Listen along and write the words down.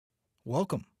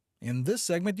Welcome. In this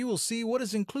segment you will see what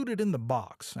is included in the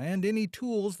box and any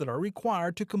tools that are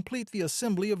required to complete the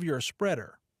assembly of your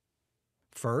spreader.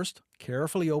 First,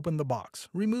 carefully open the box,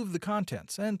 remove the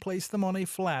contents, and place them on a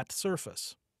flat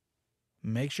surface.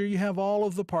 Make sure you have all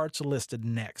of the parts listed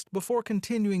next before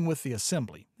continuing with the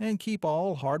assembly, and keep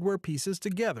all hardware pieces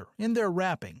together in their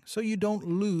wrapping so you don't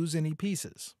lose any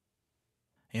pieces.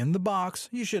 In the box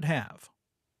you should have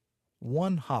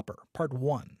one hopper, part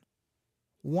 1,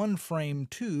 one frame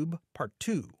tube, part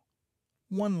 2,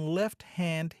 one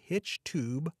left-hand hitch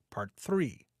tube, part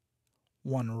 3,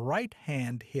 one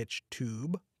right-hand hitch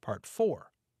tube, part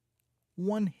 4,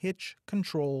 one hitch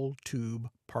control tube,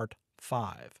 part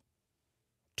 5,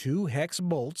 two hex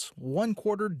bolts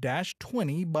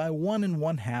 1/4-20 by 1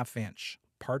 1/2 inch,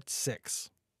 part 6,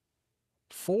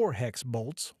 four hex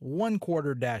bolts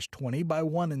 1/4-20 by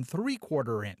 1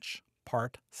 3/4 inch,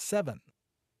 part 7,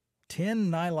 10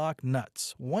 nylock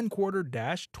nuts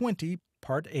 1/4-20,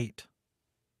 part 8,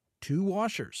 two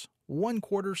washers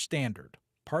 1/4 standard,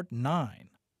 part 9,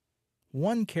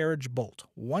 one carriage bolt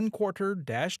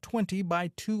 1/4-20 by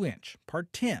 2 inch,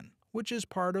 part 10, which is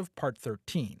part of part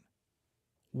 13,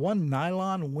 one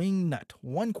nylon wing nut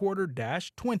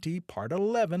 1/4-20, part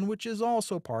 11, which is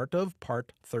also part of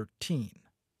part 13,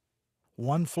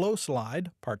 one flow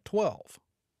slide, part 12,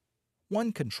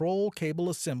 one control cable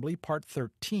assembly, part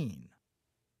 13,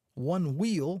 one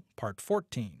wheel, part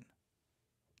 14,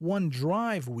 one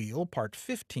drive wheel, part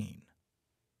 15,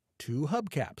 two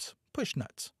hubcaps, push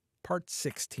nuts, part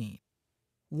 16,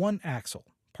 one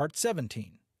axle, part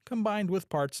 17, combined with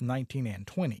parts 19 and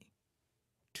 20,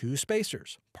 two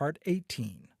spacers, part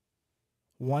 18,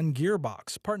 one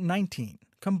gearbox, part 19,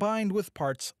 combined with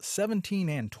parts 17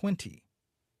 and 20,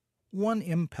 one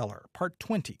impeller, part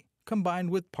 20, combined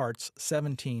with parts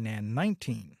 17 and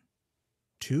 19,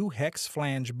 two hex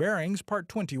flange bearings, part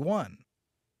 21,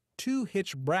 two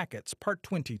hitch brackets, part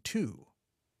 22,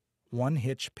 one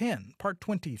hitch pin, part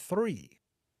 23,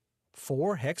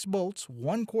 four hex bolts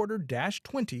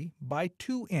 1/4-20 by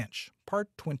 2 inch,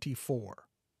 part 24,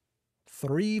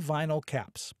 three vinyl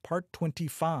caps, part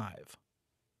 25,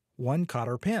 one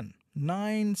cotter pin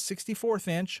 9/64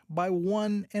 inch by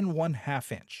 1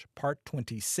 1/2 inch, part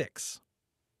 26,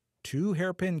 two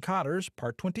hairpin cotters,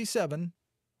 part 27,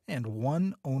 and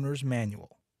one owner's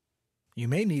manual. You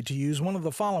may need to use one of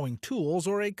the following tools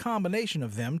or a combination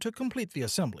of them to complete the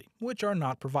assembly, which are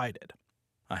not provided: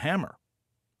 a hammer,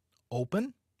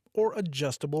 open or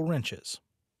adjustable wrenches.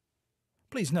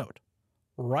 Please note,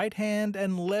 right-hand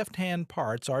and left-hand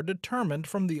parts are determined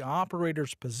from the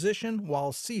operator's position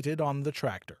while seated on the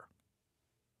tractor.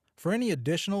 For any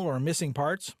additional or missing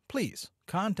parts, please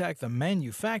contact the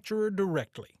manufacturer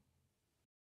directly.